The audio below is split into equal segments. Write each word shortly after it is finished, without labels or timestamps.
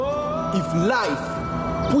if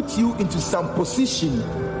life puts you into some position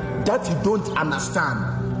that you don't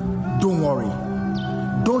understand, don't worry,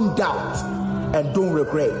 don't doubt, and don't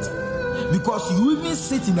regret. Because you even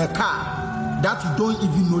sit in a car that you don't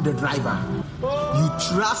even know the driver. You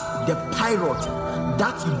trust the pilot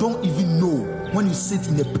that you don't even know when you sit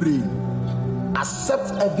in a plane.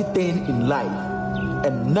 Accept everything in life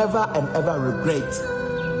and never and ever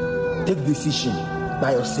regret. Take decision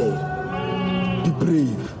by yourself. Be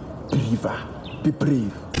brave, believer. Be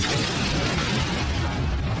brave.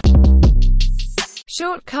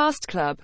 Short Cast Club.